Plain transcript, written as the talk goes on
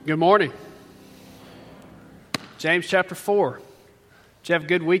Good morning. James chapter 4. Did you have a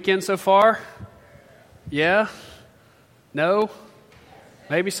good weekend so far? Yeah? No?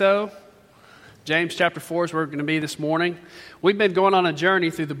 Maybe so? James chapter 4 is where we're going to be this morning. We've been going on a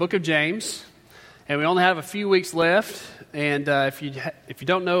journey through the book of James, and we only have a few weeks left. And if you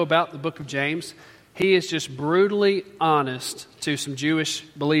don't know about the book of James, he is just brutally honest to some Jewish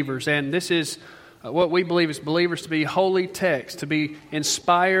believers. And this is what we believe as believers to be holy text, to be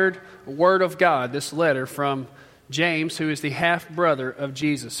inspired Word of God, this letter from James, who is the half-brother of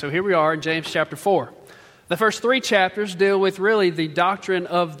Jesus. So here we are in James chapter 4. The first three chapters deal with really the doctrine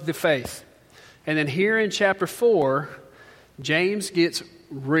of the faith. And then here in chapter 4, James gets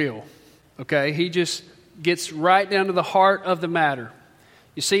real, okay? He just gets right down to the heart of the matter.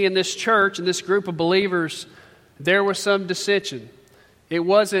 You see, in this church, in this group of believers, there was some dissension. It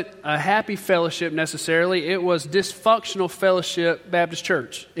wasn't a happy fellowship necessarily. It was dysfunctional fellowship Baptist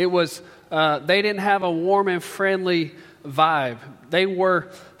church. It was they didn't have a warm and friendly vibe. They were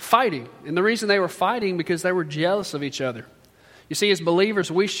fighting. And the reason they were fighting because they were jealous of each other. You see, as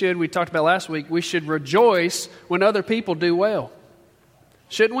believers, we talked about last week, we should rejoice when other people do well.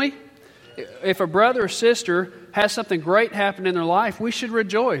 Shouldn't we? If a brother or sister has something great happen in their life, we should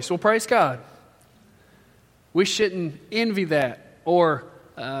rejoice. Well, praise God. We shouldn't envy that or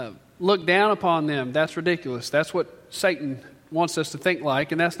look down upon them. That's ridiculous. That's what Satan wants us to think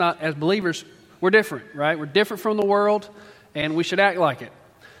like, and that's not, as believers, we're different, right? We're different from the world, and we should act like it.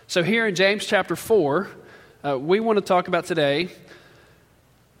 So here in James chapter 4, we want to talk about today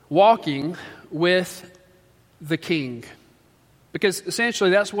walking with the King. Because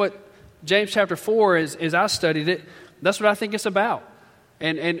essentially that's what James chapter 4 is, as I studied it, that's what I think it's about.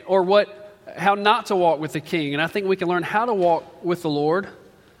 How not to walk with the King. And I think we can learn how to walk with the Lord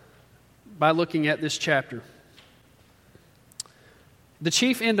by looking at this chapter. The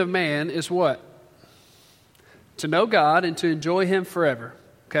chief end of man is what? To know God and to enjoy Him forever.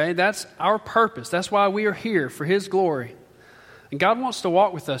 Okay, that's our purpose. That's why we are here, for His glory. And God wants to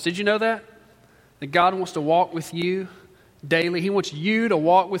walk with us. Did you know that? That God wants to walk with you daily. He wants you to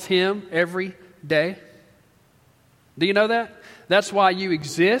walk with Him every day. Do you know that? That's why you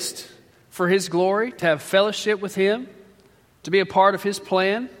exist, for His glory, to have fellowship with Him, to be a part of His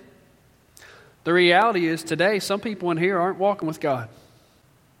plan. The reality is today, some people in here aren't walking with God.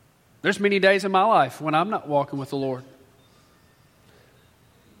 There's many days in my life when I'm not walking with the Lord.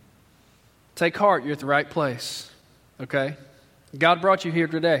 Take heart, you're at the right place, okay? God brought you here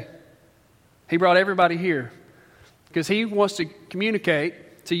today. He brought everybody here because He wants to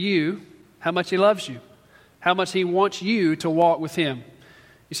communicate to you how much He loves you, how much He wants you to walk with Him.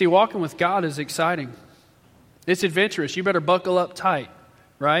 You see, walking with God is exciting. It's adventurous. You better buckle up tight,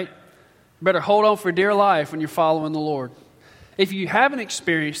 right? You better hold on for dear life when you're following the Lord. If you haven't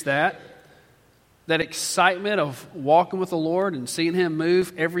experienced that excitement of walking with the Lord and seeing Him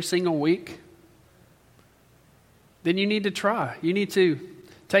move every single week, then you need to try. You need to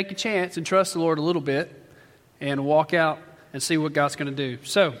take a chance and trust the Lord a little bit and walk out and see what God's going to do.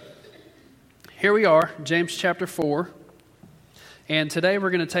 So, here we are, James chapter 4. And today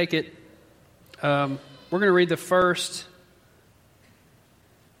we're going to take it, we're going to read the first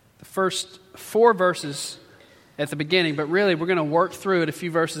 4 verses at the beginning, but really we're going to work through it a few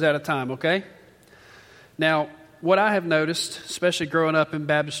verses at a time, okay? Now, what I have noticed, especially growing up in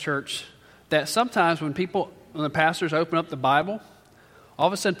Baptist church, that sometimes when the pastors open up the Bible, all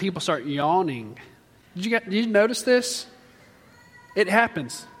of a sudden people start yawning. Did you notice this? It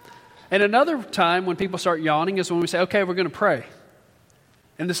happens. And another time when people start yawning is when we say, okay, we're going to pray.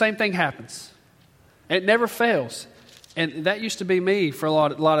 And the same thing happens. It never fails. And that used to be me for a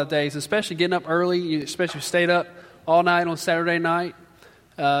lot of days, especially getting up early, especially if you stayed up all night on Saturday night.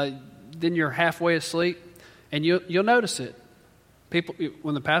 Then you're halfway asleep, and you'll notice it. People,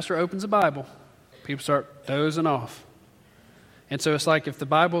 when the pastor opens the Bible, people start dozing off. And so it's like if the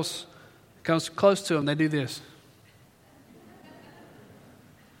Bible comes close to them, they do this.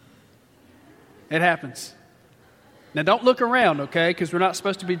 It happens. Now, don't look around, okay, because we're not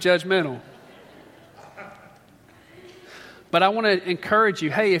supposed to be judgmental. But I want to encourage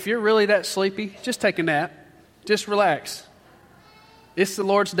you, hey, if you're really that sleepy, just take a nap. Just relax. It's the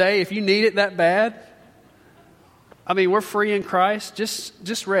Lord's day. If you need it that bad, I mean, we're free in Christ.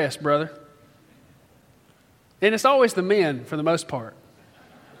 Just rest, brother. And it's always the men for the most part.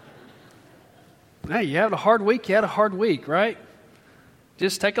 Hey, you had a hard week, right?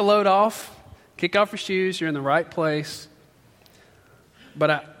 Just take a load off. Kick off your shoes. You're in the right place.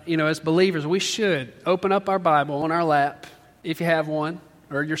 But, as believers, we should open up our Bible on our lap, if you have one,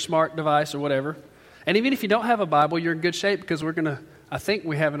 or your smart device or whatever. And even if you don't have a Bible, you're in good shape because I think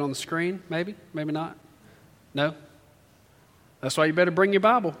we have it on the screen, maybe not. No? That's why you better bring your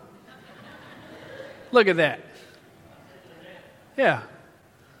Bible. Look at that. Yeah.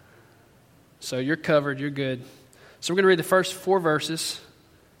 So you're covered, you're good. So we're going to read the first 4 verses.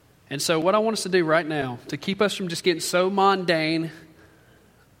 And so what I want us to do right now, to keep us from just getting so mundane,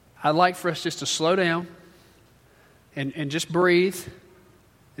 I'd like for us just to slow down and just breathe.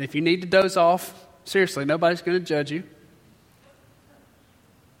 And if you need to doze off, seriously, nobody's going to judge you.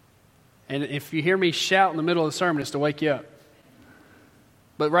 And if you hear me shout in the middle of the sermon, it's to wake you up.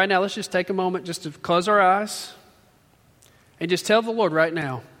 But right now, let's just take a moment just to close our eyes and just tell the Lord right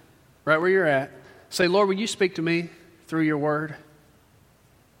now, right where you're at, say, Lord, will you speak to me through your word?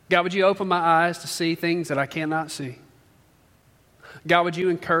 God, would you open my eyes to see things that I cannot see? God, would you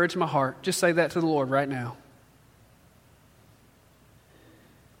encourage my heart? Just say that to the Lord right now.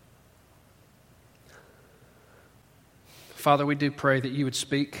 Father, we do pray that you would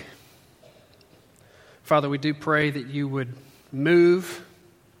speak. Father, we do pray that you would move.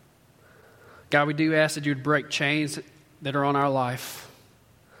 God, we do ask that you would break chains that are on our life.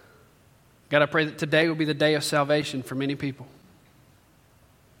 God, I pray that today will be the day of salvation for many people.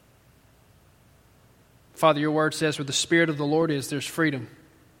 Father, your word says where the Spirit of the Lord is, there's freedom.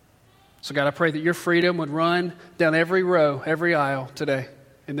 So God, I pray that your freedom would run down every row, every aisle today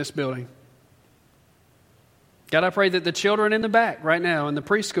in this building. God, I pray that the children in the back right now in the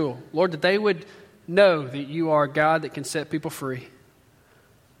preschool, Lord, that they would know that you are a God that can set people free.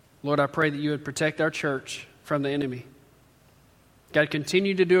 Lord, I pray that you would protect our church from the enemy. God,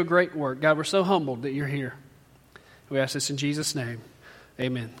 continue to do a great work. God, we're so humbled that you're here. We ask this in Jesus' name.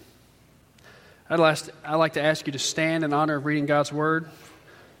 Amen. I'd like to ask you to stand in honor of reading God's word,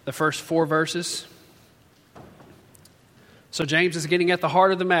 the first 4 verses. So James is getting at the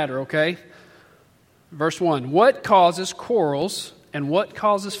heart of the matter, okay? Verse 1, what causes quarrels and what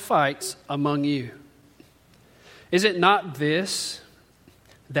causes fights among you? Is it not this,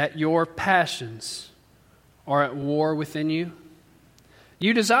 that your passions are at war within you?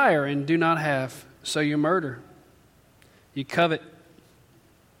 You desire and do not have, so you murder. You covet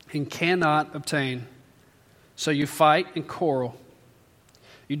and cannot obtain, so you fight and quarrel.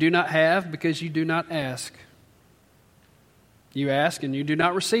 You do not have because you do not ask. You ask and you do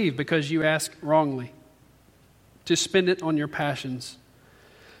not receive because you ask wrongly, to spend it on your passions.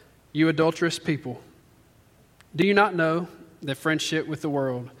 You adulterous people, do you not know that friendship with the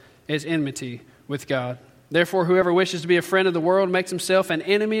world is enmity with God? Therefore, whoever wishes to be a friend of the world makes himself an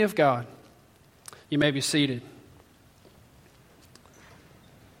enemy of God. You may be seated.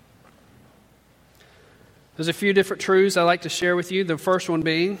 There's a few different truths I'd like to share with you. The first one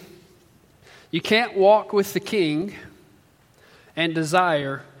being, you can't walk with the king and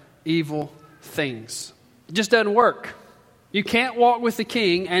desire evil things. It just doesn't work. You can't walk with the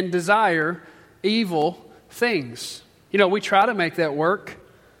king and desire evil things. You know, we try to make that work,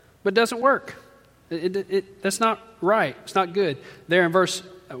 but it doesn't work. That's not right. It's not good. There in verse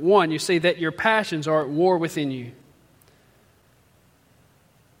 1, you see that your passions are at war within you.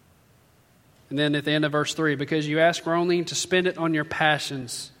 And then at the end of verse 3, because you ask wrongly to spend it on your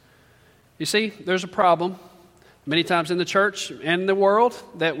passions. You see, there's a problem many times in the church and in the world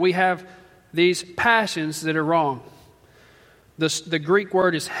that we have these passions that are wrong. The Greek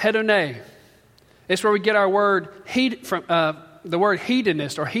word is hedone. It's where we get our word from. The word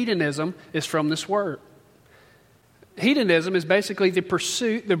hedonist or hedonism is from this word. Hedonism is basically the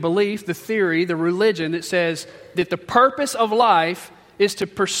pursuit, the belief, the theory, the religion that says that the purpose of life is to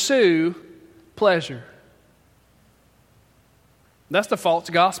pursue pleasure. That's the false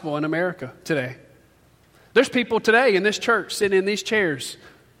gospel in America today. There's people today in this church sitting in these chairs,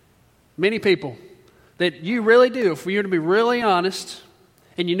 many people, that you really do, if you were to be really honest,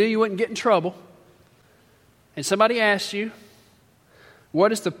 and you knew you wouldn't get in trouble, and somebody asked you,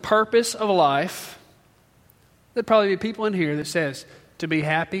 what is the purpose of life? There'd probably be people in here that says, to be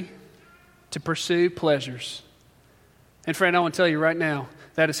happy, to pursue pleasures. And friend, I want to tell you right now,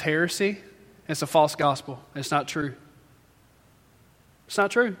 that is heresy. It's a false gospel. It's not true. It's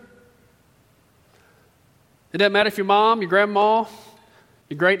not true. It doesn't matter if your mom, your grandma,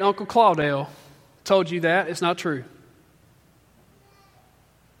 your great uncle Claudel told you that. It's not true.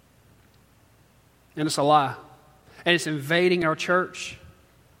 And it's a lie. And it's invading our church.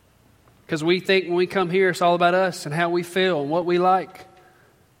 Because we think when we come here, it's all about us and how we feel and what we like.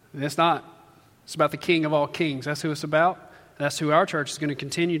 And it's not. It's about the King of all kings. That's who it's about. That's who our church is going to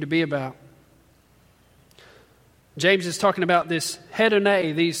continue to be about. James is talking about this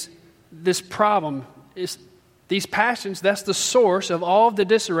hedone, this problem. These passions, that's the source of all of the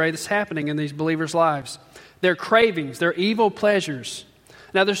disarray that's happening in these believers' lives. Their cravings, their evil pleasures.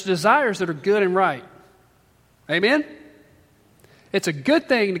 Now, there's desires that are good and right. Amen? It's a good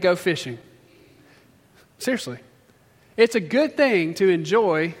thing to go fishing. Seriously. It's a good thing to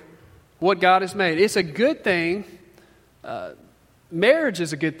enjoy what God has made. It's a good thing. Marriage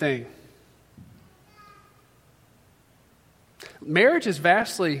is a good thing. Marriage is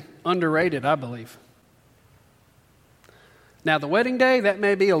vastly underrated, I believe. Now, the wedding day, that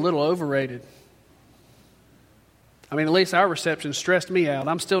may be a little overrated. I mean, at least our reception stressed me out.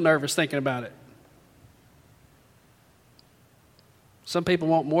 I'm still nervous thinking about it. Some people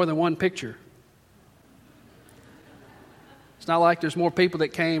want more than one picture. It's not like there's more people that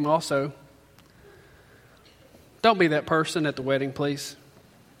came also. Don't be that person at the wedding, please.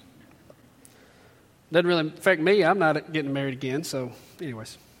 Doesn't really affect me. I'm not getting married again, so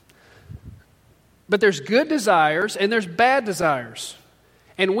anyways. But there's good desires and there's bad desires.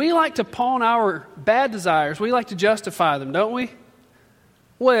 And we like to pawn our bad desires. We like to justify them, don't we?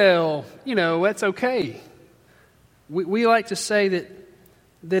 Well, that's okay. We like to say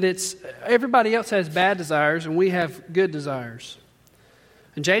that it's everybody else has bad desires and we have good desires.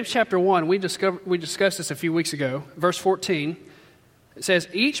 In James chapter 1, we discussed this a few weeks ago, verse 14. It says,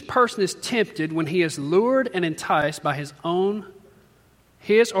 each person is tempted when he is lured and enticed by his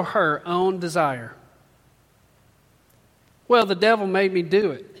or her own desire. Well, the devil made me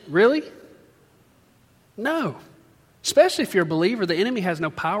do it. Really? No. Especially if you're a believer, the enemy has no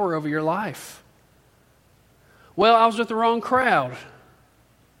power over your life. Well, I was with the wrong crowd.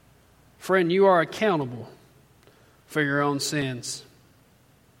 Friend, you are accountable for your own sins.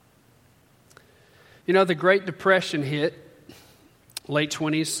 The Great Depression hit late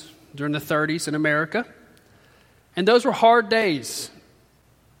 20s, during the 30s in America. And those were hard days.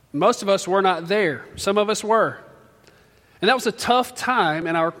 Most of us were not there. Some of us were. And that was a tough time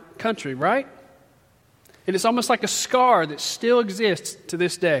in our country, right? And it's almost like a scar that still exists to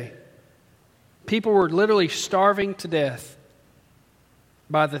this day. People were literally starving to death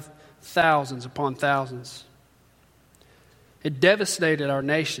by the thousands upon thousands. It devastated our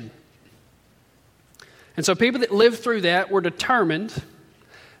nation. And so people that lived through that were determined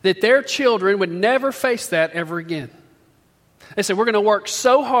that their children would never face that ever again. They said, we're going to work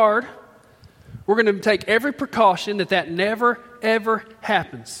so hard, we're going to take every precaution that never, ever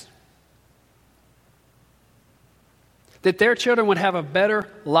happens. That their children would have a better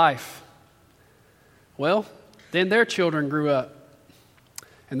life. Well, then their children grew up.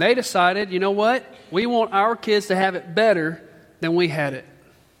 And they decided, you know what? We want our kids to have it better than we had it.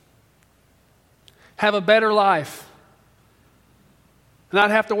 Have a better life.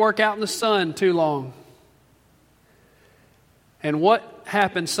 Not have to work out in the sun too long. And what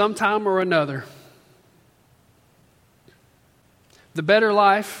happened sometime or another? The better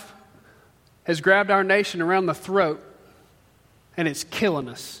life has grabbed our nation around the throat, and it's killing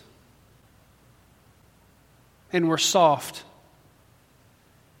us. And we're soft.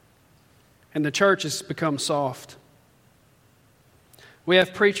 And the church has become soft. We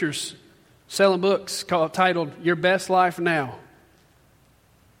have preachers selling books titled, Your Best Life Now.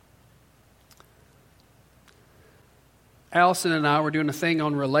 Allison and I were doing a thing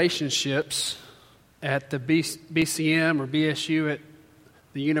on relationships at the BCM or BSU at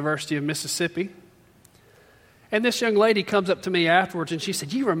the University of Mississippi. And this young lady comes up to me afterwards and she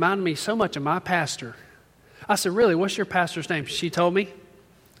said, you remind me so much of my pastor. I said, really? What's your pastor's name? She told me.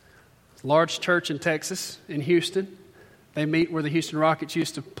 Large church in Texas, in Houston. They meet where the Houston Rockets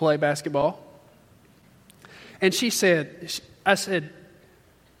used to play basketball. And she said, I said,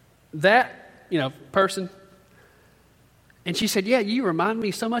 that, person. And she said, yeah, you remind me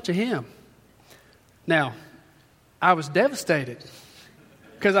so much of him. Now, I was devastated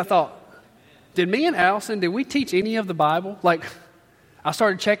because I thought, did me and Allison, did we teach any of the Bible? Like, I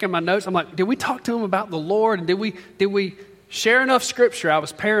started checking my notes. I'm like, did we talk to him about the Lord? And did we share enough scripture? I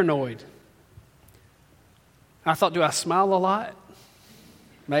was paranoid. I thought, do I smile a lot?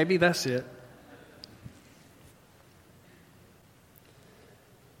 Maybe that's it.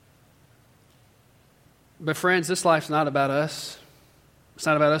 But friends, this life's not about us. It's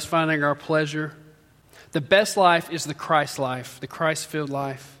not about us finding our pleasure. The best life is the Christ life, the Christ-filled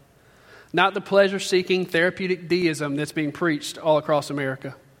life. Not the pleasure-seeking therapeutic deism that's being preached all across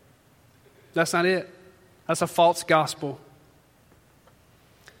America. That's not it. That's a false gospel.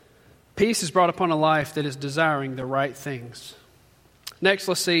 Peace is brought upon a life that is desiring the right things. Next,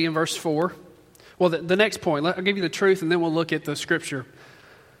 let's see in verse 4. Well, the next point, I'll give you the truth and then we'll look at the scripture.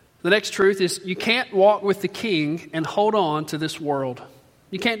 The next truth is you can't walk with the king and hold on to this world.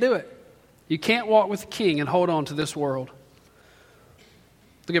 You can't do it. You can't walk with the king and hold on to this world.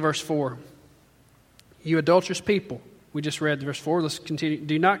 Look at verse 4. You adulterous people, We just read verse 4. Let's continue.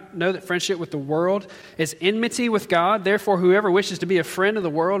 Do you not know that friendship with the world is enmity with God? Therefore, whoever wishes to be a friend of the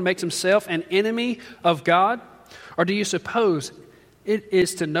world makes himself an enemy of God. Or do you suppose it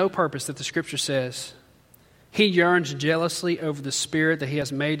is to no purpose that the Scripture says, He yearns jealously over the Spirit that He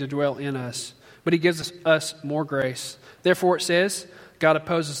has made to dwell in us, but He gives us more grace. Therefore it says, God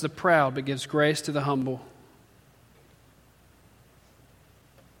opposes the proud, but gives grace to the humble.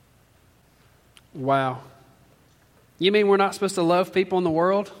 Wow. You mean we're not supposed to love people in the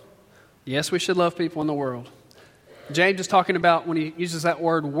world? Yes, we should love people in the world. James is talking about, when he uses that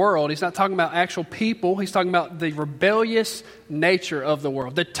word world, he's not talking about actual people. He's talking about the rebellious nature of the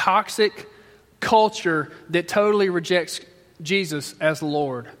world, the toxic culture that totally rejects Jesus as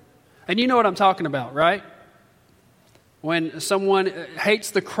Lord. And you know what I'm talking about, right? When someone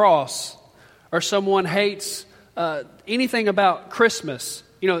hates the cross or someone hates anything about Christmas,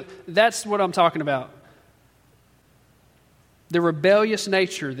 that's what I'm talking about. The rebellious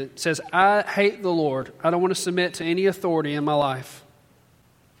nature that says, I hate the Lord. I don't want to submit to any authority in my life.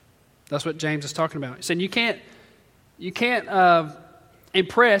 That's what James is talking about. He's saying you can't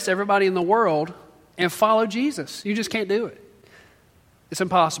impress everybody in the world and follow Jesus. You just can't do it. It's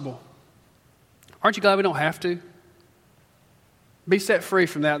impossible. Aren't you glad we don't have to? Be set free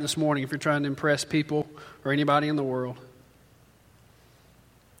from that this morning if you're trying to impress people or anybody in the world.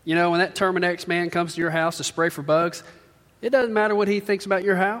 When that Terminex man comes to your house to spray for bugs, it doesn't matter what he thinks about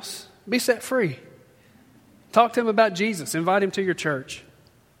your house. Be set free. Talk to him about Jesus. Invite him to your church.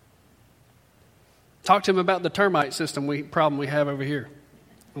 Talk to him about the termite problem we have over here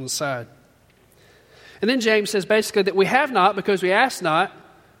on the side. And then James says basically that we have not because we ask not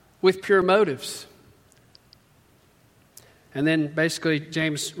with pure motives. And then basically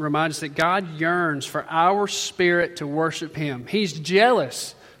James reminds us that God yearns for our spirit to worship Him. He's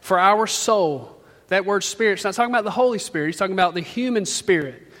jealous for our soul. That word spirit, it's not talking about the Holy Spirit. He's talking about the human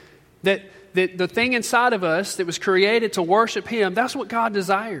spirit. That the thing inside of us that was created to worship Him, that's what God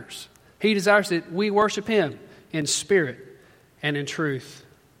desires. He desires that we worship Him in spirit and in truth.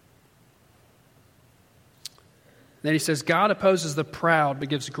 Then he says, God opposes the proud, but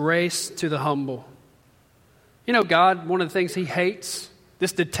gives grace to the humble. God, one of the things He hates,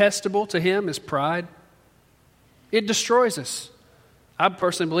 this detestable to Him, is pride. It destroys us. I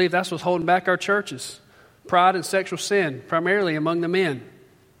personally believe that's what's holding back our churches. Pride and sexual sin, primarily among the men.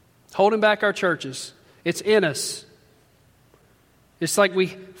 Holding back our churches. It's in us. It's like we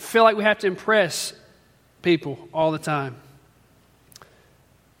feel like we have to impress people all the time.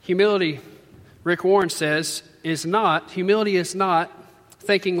 Humility, Rick Warren says, humility is not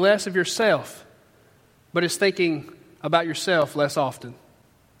thinking less of yourself, but it's thinking about yourself less often.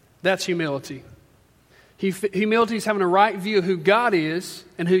 That's humility. Humility is having a right view of who God is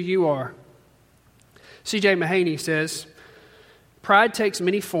and who you are. C.J. Mahaney says, pride takes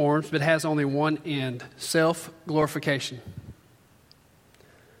many forms but has only one end, self-glorification.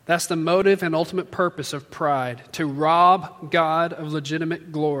 That's the motive and ultimate purpose of pride, to rob God of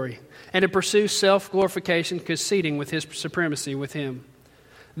legitimate glory and to pursue self-glorification, conceding with His supremacy with Him.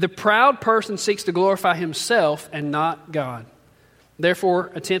 The proud person seeks to glorify himself and not God,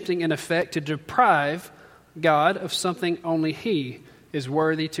 therefore attempting in effect to deprive God of something only He is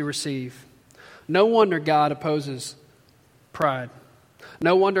worthy to receive. No wonder God opposes pride.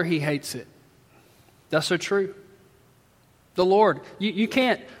 No wonder He hates it. That's so true. The Lord, you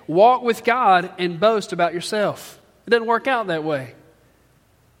can't walk with God and boast about yourself. It doesn't work out that way.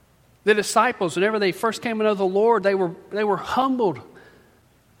 The disciples, whenever they first came to know the Lord, they were humbled.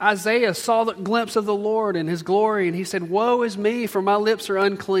 Isaiah saw the glimpse of the Lord and His glory, and he said, "Woe is me, for my lips are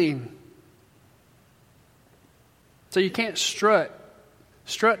unclean." So you can't strut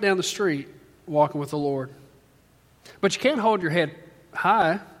down the street walking with the Lord. But you can hold your head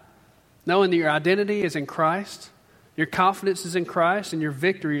high, knowing that your identity is in Christ, your confidence is in Christ, and your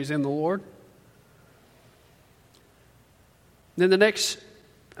victory is in the Lord. Then the next,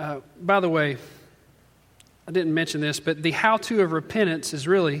 by the way, I didn't mention this, but the how-to of repentance is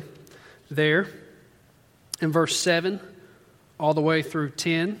really there in verse 7 all the way through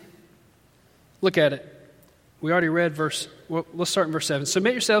 10. Look at it. We already read let's start in verse 7.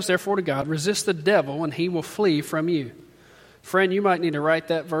 Submit yourselves therefore to God, resist the devil, and he will flee from you. Friend, you might need to write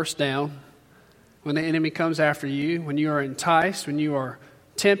that verse down when the enemy comes after you, when you are enticed, when you are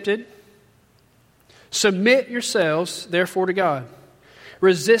tempted. Submit yourselves therefore to God.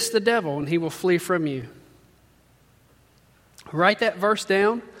 Resist the devil, and he will flee from you. Write that verse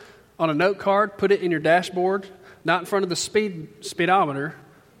down on a note card, put it in your dashboard, not in front of the speedometer.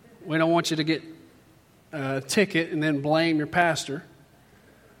 We don't want you to get a ticket and then blame your pastor.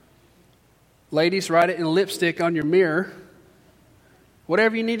 Ladies, write it in lipstick on your mirror.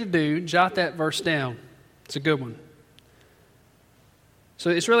 Whatever you need to do, jot that verse down. It's a good one. So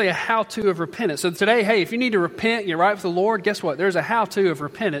it's really a how-to of repentance. So today, hey, if you need to repent and get right with the Lord, guess what? There's a how-to of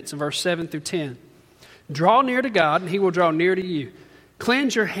repentance in verse 7 through 10. Draw near to God, and He will draw near to you.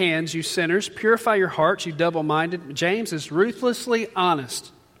 Cleanse your hands, you sinners. Purify your hearts, you double-minded. James is ruthlessly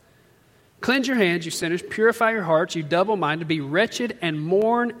honest. Cleanse your hands, you sinners. Purify your hearts, you double-minded. Be wretched and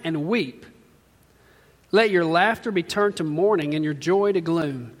mourn and weep. Let your laughter be turned to mourning and your joy to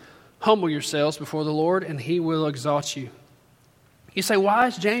gloom. Humble yourselves before the Lord, and He will exalt you. You say, why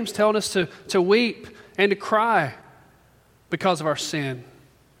is James telling us to weep and to cry? Because of our sin.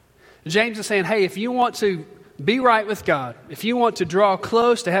 James is saying, hey, if you want to be right with God, if you want to draw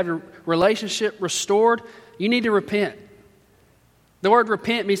close, to have your relationship restored, you need to repent. The word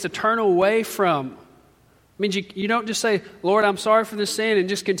repent means to turn away from. It means you don't just say, Lord, I'm sorry for this sin, and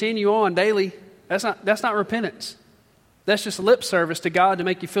just continue on daily. That's not repentance. That's just lip service to God to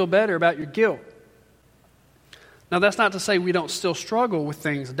make you feel better about your guilt. Now, that's not to say we don't still struggle with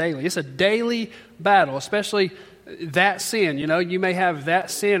things daily. It's a daily battle, especially that sin. You know, you may have that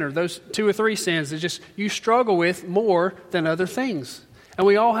sin or those 2 or 3 sins that just you struggle with more than other things. And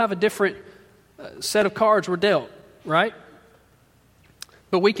we all have a different set of cards we're dealt, right?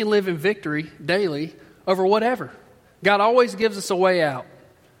 But we can live in victory daily over whatever. God always gives us a way out.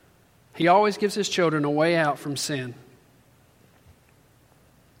 He always gives His children a way out from sin.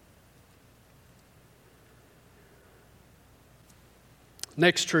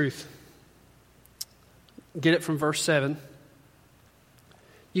 Next truth. Get it from verse 7.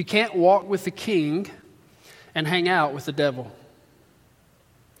 You can't walk with the king and hang out with the devil.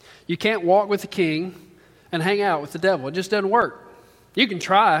 You can't walk with the king and hang out with the devil. It just doesn't work. You can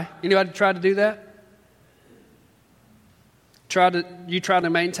try. Anybody try to do that? You try to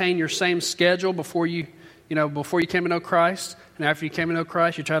maintain your same schedule before you came to know Christ, and after you came to know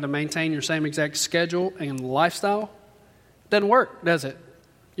Christ, you try to maintain your same exact schedule and lifestyle. Doesn't work, does it?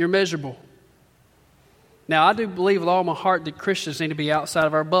 You're miserable. Now, I do believe with all my heart that Christians need to be outside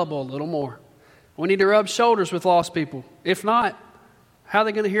of our bubble a little more. We need to rub shoulders with lost people. If not, how are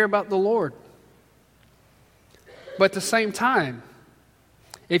they going to hear about the Lord? But at the same time,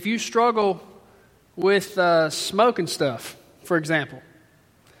 if you struggle with smoking stuff, for example,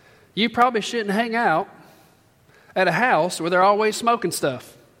 you probably shouldn't hang out at a house where they're always smoking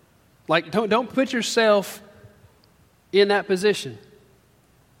stuff. Like, don't put yourself in that position.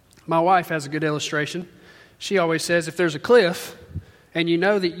 My wife has a good illustration. She always says, if there's a cliff and you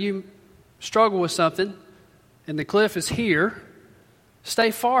know that you struggle with something and the cliff is here,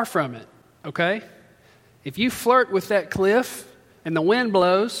 stay far from it, okay? If you flirt with that cliff and the wind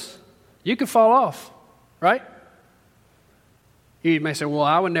blows, you could fall off, right? You may say, well,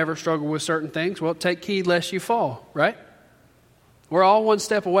 I would never struggle with certain things. Well, take heed lest you fall, right? We're all one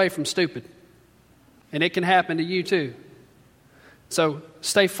step away from stupid. And it can happen to you too. So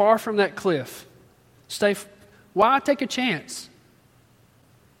stay far from that cliff. Why take a chance?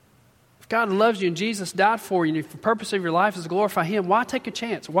 If God loves you and Jesus died for you and if the purpose of your life is to glorify Him, why take a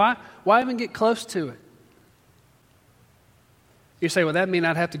chance? Why even get close to it? You say, well, that means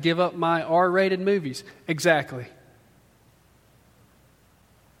I'd have to give up my R-rated movies. Exactly.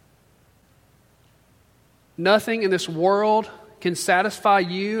 Nothing in this world can satisfy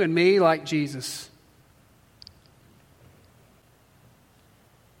you and me like Jesus.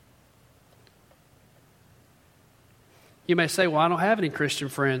 You may say, well, I don't have any Christian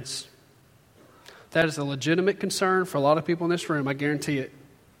friends. That is a legitimate concern for a lot of people in this room, I guarantee it.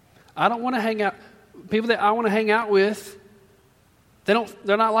 I don't want to hang out, people that I want to hang out with,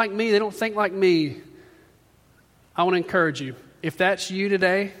 they're not like me, they don't think like me. I want to encourage you. If that's you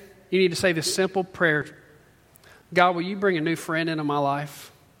today, you need to say this simple prayer. God, will you bring a new friend into my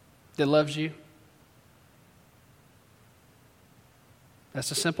life that loves you?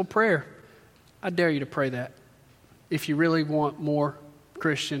 That's a simple prayer. I dare you to pray that if you really want more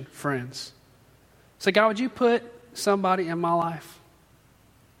Christian friends. Say, God, would you put somebody in my life?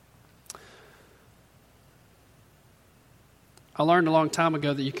 I learned a long time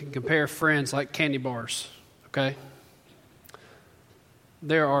ago that you can compare friends like candy bars, okay?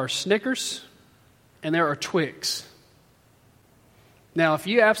 There are Snickers and there are Twix. Now, if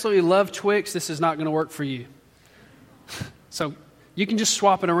you absolutely love Twix, this is not going to work for you. So you can just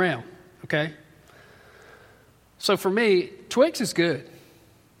swap it around, okay? So for me, Twix is good.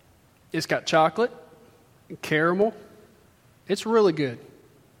 It's got chocolate and caramel. It's really good.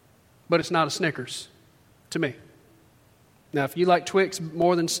 But it's not a Snickers to me. Now, if you like Twix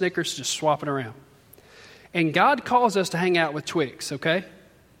more than Snickers, just swap it around. And God calls us to hang out with Twix, okay?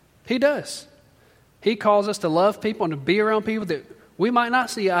 He does. He calls us to love people and to be around people that we might not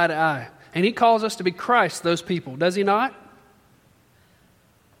see eye to eye. And He calls us to be Christ to those people. Does He not?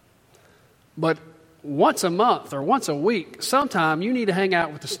 But once a month or once a week, sometime you need to hang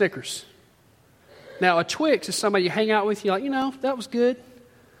out with the Snickers. Now, a Twix is somebody you hang out with, you're like, that was good.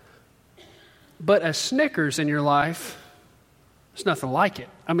 But a Snickers in your life, there's nothing like it.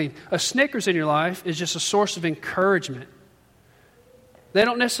 I mean, a Snickers in your life is just a source of encouragement. They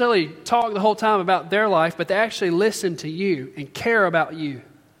don't necessarily talk the whole time about their life, but they actually listen to you and care about you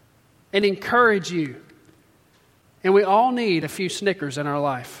and encourage you. And we all need a few Snickers in our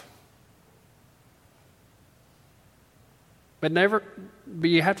life. But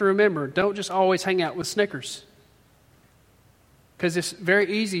you have to remember, don't just always hang out with Snickers. Because it's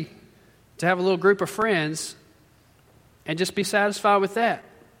very easy to have a little group of friends and just be satisfied with that.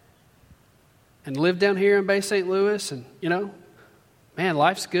 And live down here in Bay St. Louis and, man,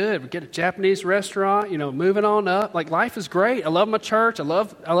 life's good. We get a Japanese restaurant, moving on up. Like, life is great. I love my church. I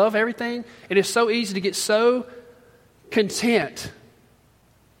love everything. It is so easy to get so content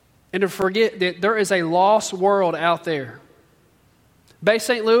and to forget that there is a lost world out there. Bay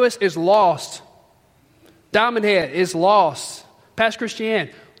St. Louis is lost. Diamond Head is lost. Pass Christian,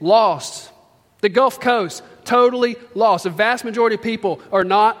 lost. The Gulf Coast, totally lost. The vast majority of people are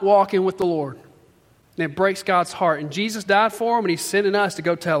not walking with the Lord. And it breaks God's heart. And Jesus died for them, and He's sending us to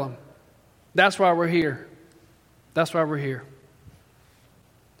go tell them. That's why we're here. That's why we're here.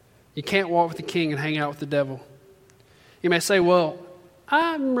 You can't walk with the King and hang out with the devil. You may say, well,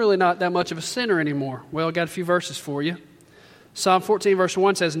 I'm really not that much of a sinner anymore. Well, I got a few verses for you. Psalm 14 verse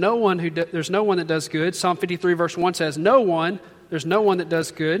 1 says, there's no one that does good. Psalm 53 verse 1 says, there's no one that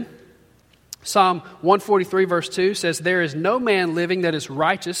does good. Psalm 143 verse 2 says, there is no man living that is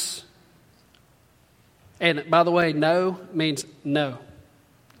righteous. And by the way, no means no.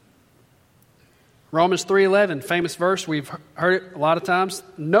 Romans 3:11, famous verse, we've heard it a lot of times.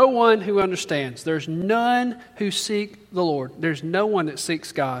 No one who understands. There's none who seek the Lord. There's no one that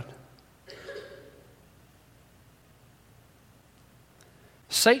seeks God.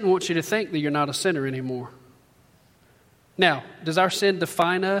 Satan wants you to think that you're not a sinner anymore. Now, does our sin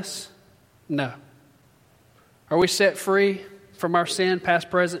define us? No. Are we set free from our sin, past,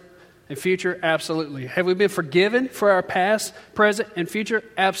 present, and future? Absolutely. Have we been forgiven for our past, present, and future?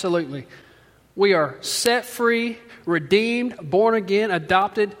 Absolutely. We are set free, redeemed, born again,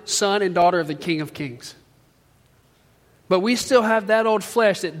 adopted son and daughter of the King of Kings. But we still have that old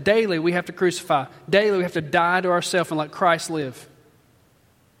flesh that daily we have to crucify. Daily we have to die to ourselves and let Christ live.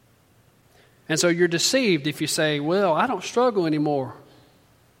 And so you're deceived if you say, well, I don't struggle anymore.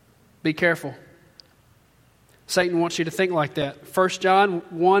 Be careful. Satan wants you to think like that. 1 John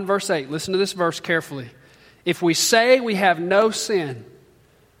 1 verse 8. Listen to this verse carefully. If we say we have no sin,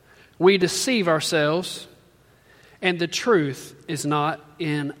 we deceive ourselves, and the truth is not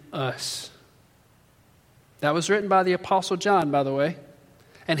in us. That was written by the Apostle John, by the way.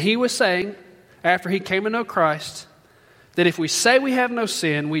 And he was saying, after he came to know Christ, that if we say we have no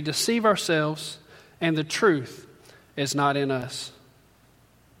sin, we deceive ourselves, and the truth is not in us.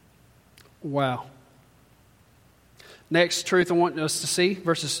 Wow. Next truth I want us to see,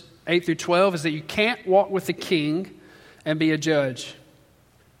 verses 8 through 12, is that you can't walk with the King and be a judge.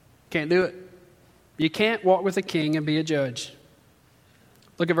 Can't do it. You can't walk with the King and be a judge.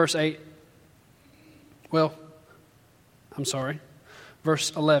 Look at verse 8. Well, I'm sorry.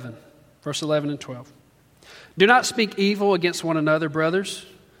 Verse 11. Verse 11 and 12. Do not speak evil against one another, brothers.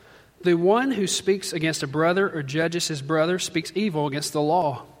 The one who speaks against a brother or judges his brother speaks evil against the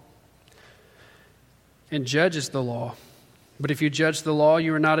law and judges the law. But if you judge the law,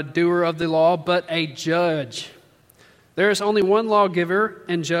 you are not a doer of the law, but a judge. There is only one lawgiver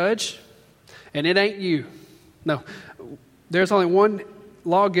and judge, and it ain't you. No, there's only one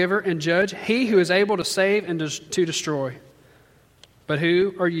lawgiver and judge, he who is able to save and to destroy. But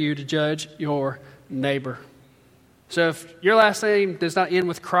who are you to judge your neighbor? So if your last name does not end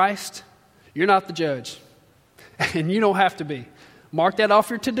with Christ, you're not the judge. And you don't have to be. Mark that off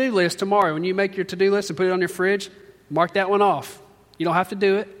your to-do list tomorrow. When you make your to-do list and put it on your fridge, mark that one off. You don't have to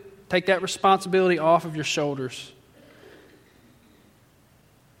do it. Take that responsibility off of your shoulders.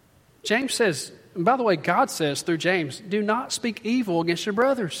 James says, and by the way, God says through James, do not speak evil against your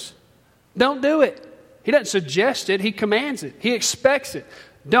brothers. Don't do it. He doesn't suggest it. He commands it. He expects it.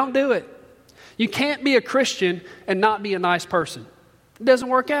 Don't do it. You can't be a Christian and not be a nice person. It doesn't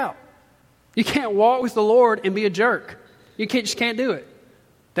work out. You can't walk with the Lord and be a jerk. You just can't do it.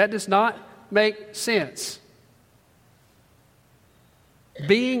 That does not make sense.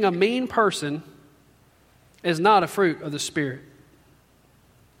 Being a mean person is not a fruit of the Spirit.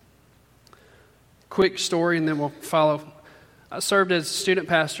 quick story and then we'll follow. I served as a student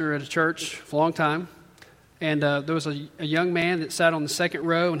pastor at a church for a long time. And there was a young man that sat on the second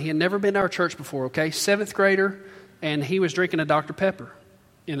row, and he had never been to our church before, okay? 7th grader, and he was drinking a Dr. Pepper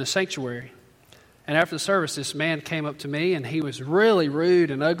in a sanctuary. And after the service, this man came up to me, and he was really rude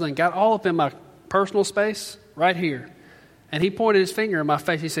and ugly and got all up in my personal space right here. And he pointed his finger in my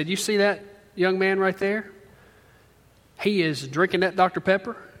face. He said, "You see that young man right there? He is drinking that Dr.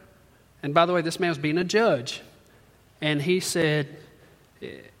 Pepper." And by the way, this man was being a judge. And he said,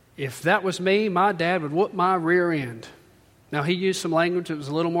 "If that was me, my dad would whoop my rear end." Now, he used some language that was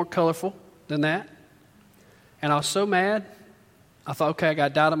a little more colorful than that. And I was so mad, I thought, okay, I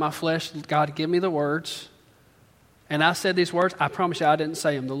got doubt in my flesh. God, give me the words. And I said these words. I promise you I didn't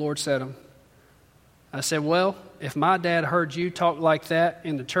say them. The Lord said them. I said, "Well, if my dad heard you talk like that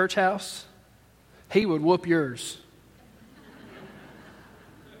in the church house, he would whoop yours."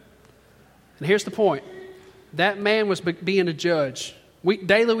 And here's the point. That man was being a judge.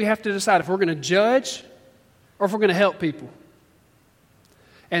 Daily we have to decide if we're going to judge or if we're going to help people.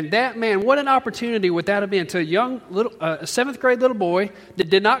 And that man, what an opportunity would that have been to a young, little, 7th grade little boy that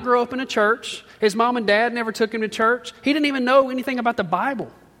did not grow up in a church. His mom and dad never took him to church. He didn't even know anything about the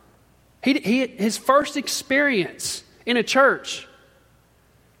Bible. His first experience in a church,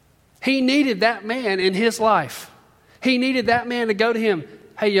 he needed that man in his life. He needed that man to go to him,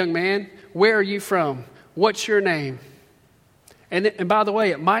 "Hey, young man, where are you from? What's your name?" And by the way,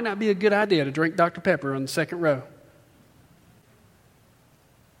 it might not be a good idea to drink Dr. Pepper on the second row.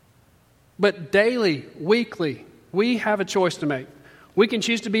 But daily, weekly, we have a choice to make. We can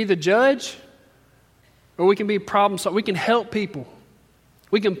choose to be the judge, or we can be problem solver. We can help people.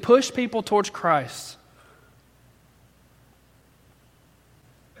 We can push people towards Christ.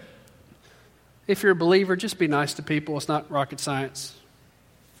 If you're a believer, just be nice to people. It's not rocket science.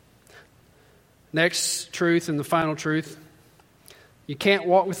 Next truth and the final truth. You can't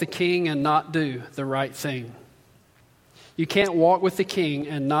walk with the king and not do the right thing. You can't walk with the king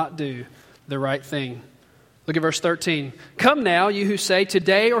and not do the right thing. Look at verse 13. "Come now, you who say,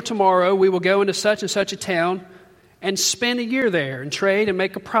 'Today or tomorrow we will go into such and such a town and spend a year there and trade and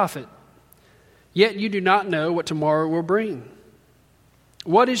make a profit. Yet you do not know what tomorrow will bring.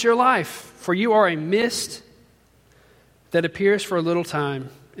 What is your life? For you are a mist that appears for a little time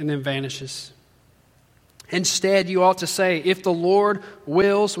and then vanishes. Instead, you ought to say, if the Lord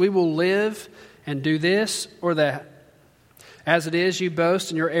wills, we will live and do this or that. As it is, you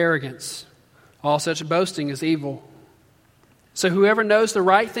boast in your arrogance. All such boasting is evil. So whoever knows the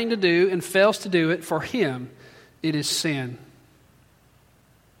right thing to do and fails to do it, for him it is sin."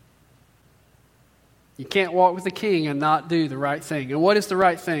 You can't walk with the king and not do the right thing. And what is the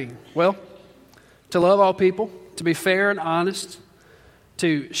right thing? Well, to love all people, to be fair and honest,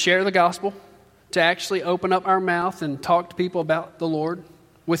 to share the gospel, to actually open up our mouth and talk to people about the Lord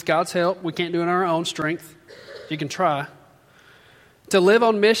with God's help. We can't do it in our own strength. You can try. To live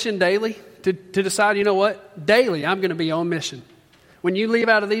on mission daily, to decide, you know what, daily I'm going to be on mission. When you leave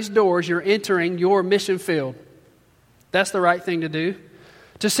out of these doors, you're entering your mission field. That's the right thing to do.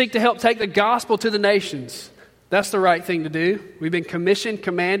 To seek to help take the gospel to the nations. That's the right thing to do. We've been commissioned,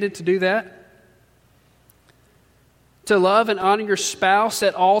 commanded to do that. To love and honor your spouse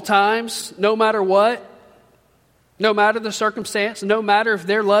at all times, no matter what, no matter the circumstance, no matter if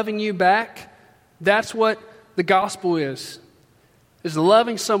they're loving you back. That's what the gospel is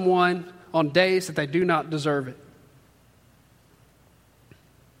loving someone on days that they do not deserve it.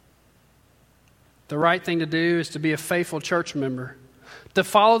 The right thing to do is to be a faithful church member, to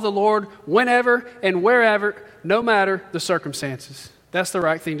follow the Lord whenever and wherever, no matter the circumstances. That's the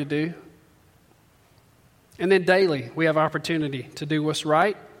right thing to do. And then daily, we have opportunity to do what's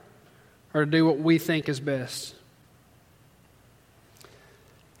right or to do what we think is best.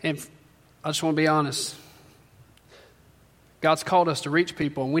 And I just want to be honest. God's called us to reach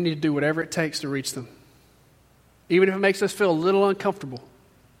people, and we need to do whatever it takes to reach them. Even if it makes us feel a little uncomfortable.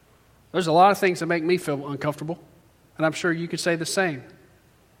 There's a lot of things that make me feel uncomfortable, and I'm sure you could say the same.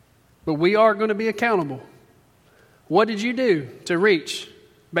 But we are going to be accountable. What did you do to reach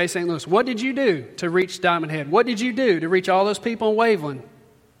Bay St. Louis? What did you do to reach Diamond Head? What did you do to reach all those people in Waveland?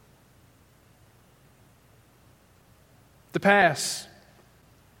 The past.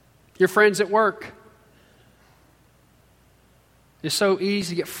 Your friends at work. It's so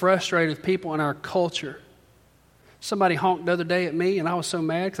easy to get frustrated with people in our culture. Somebody honked the other day at me, and I was so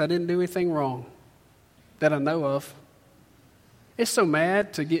mad because I didn't do anything wrong that I know of. It's so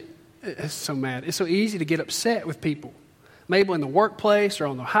easy to get upset with people. Maybe in the workplace or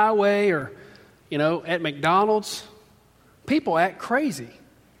on the highway or, at McDonald's. People act crazy.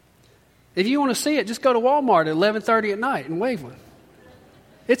 If you want to see it, just go to Walmart at 11:30 at night in Waveland.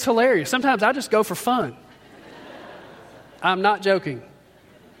 It's hilarious. Sometimes I just go for fun. I'm not joking.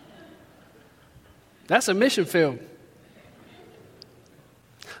 That's a mission field.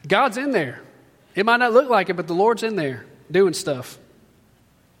 God's in there. It might not look like it, but the Lord's in there doing stuff.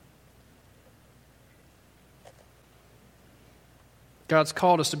 God's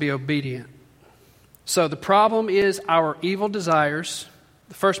called us to be obedient. So the problem is our evil desires,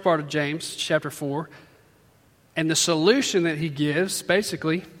 the first part of James chapter 4. And the solution that he gives,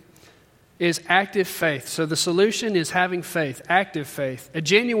 basically, is active faith. So the solution is having faith, active faith, a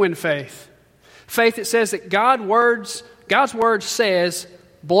genuine faith. Faith that says that God's word says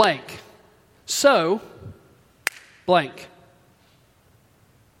blank. So, blank.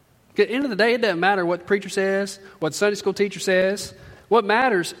 At the end of the day, it doesn't matter what the preacher says, what the Sunday school teacher says. What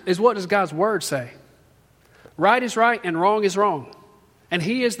matters is what does God's word say. Right is right and wrong is wrong. And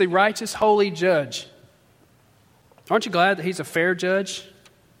he is the righteous, holy judge. Aren't you glad that he's a fair judge?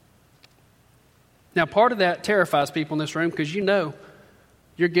 Now, part of that terrifies people in this room because you know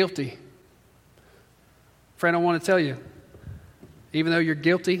you're guilty. Friend, I want to tell you, even though you're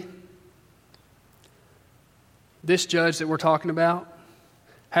guilty, this judge that we're talking about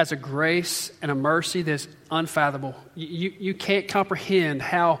has a grace and a mercy that's unfathomable. You can't comprehend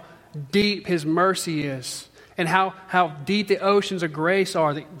how deep his mercy is and how deep the oceans of grace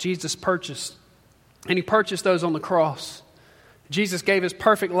are that Jesus purchased. And he purchased those on the cross. Jesus gave his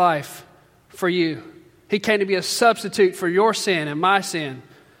perfect life for you. He came to be a substitute for your sin and my sin.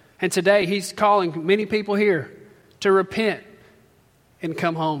 And today he's calling many people here to repent and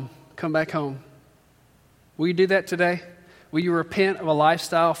come home, come back home. Will you do that today? Will you repent of a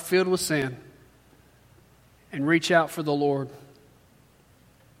lifestyle filled with sin and reach out for the Lord?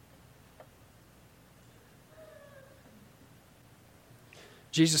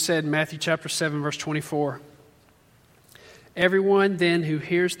 Jesus said in Matthew chapter 7, verse 24, "Everyone then who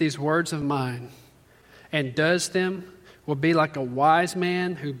hears these words of mine and does them will be like a wise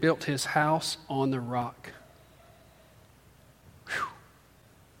man who built his house on the rock." Whew.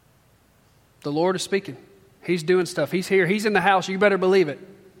 The Lord is speaking. He's doing stuff. He's here. He's in the house. You better believe it.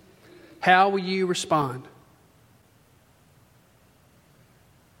 How will you respond?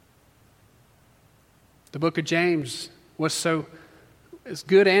 The book of James it's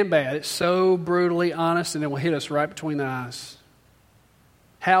good and bad. It's so brutally honest, and it will hit us right between the eyes.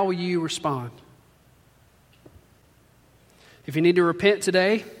 How will you respond? If you need to repent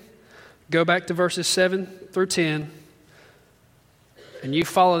today, go back to verses 7 through 10, and you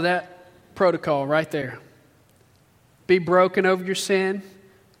follow that protocol right there. Be broken over your sin.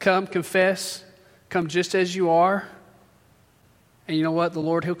 Come confess. Come just as you are. And you know what? The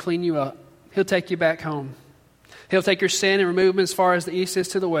Lord, he'll clean you up. He'll take you back home. He'll take your sin and remove them as far as the east is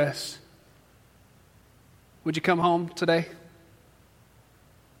to the west. Would you come home today?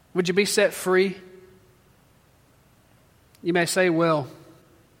 Would you be set free? You may say, well,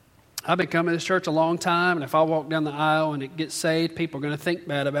 I've been coming to this church a long time, and if I walk down the aisle and it gets saved, people are going to think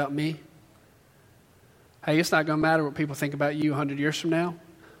bad about me. Hey, it's not going to matter what people think about you 100 years from now.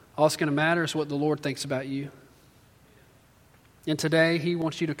 All it's going to matter is what the Lord thinks about you. And today, he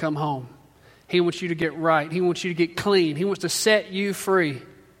wants you to come home. He wants you to get right. He wants you to get clean. He wants to set you free,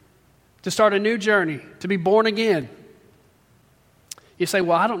 to start a new journey, to be born again. You say,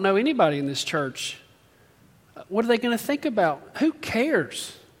 well, I don't know anybody in this church. What are they going to think about? Who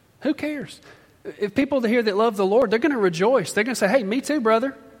cares? Who cares? If people here that love the Lord, they're going to rejoice. They're going to say, hey, me too,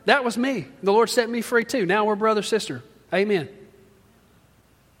 brother. That was me. The Lord set me free too. Now we're brother, sister. Amen.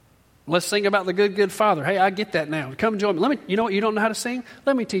 Let's sing about the good, good Father. Hey, I get that now. Come join me. You know what? You don't know how to sing?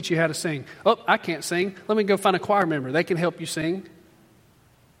 Let me teach you how to sing. Oh, I can't sing. Let me go find a choir member. They can help you sing.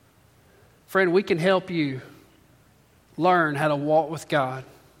 Friend, we can help you learn how to walk with God.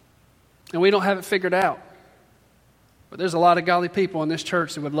 And we don't have it figured out. But there's a lot of godly people in this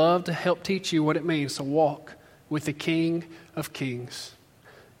church that would love to help teach you what it means to walk with the King of Kings.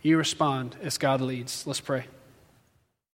 You respond as God leads. Let's pray.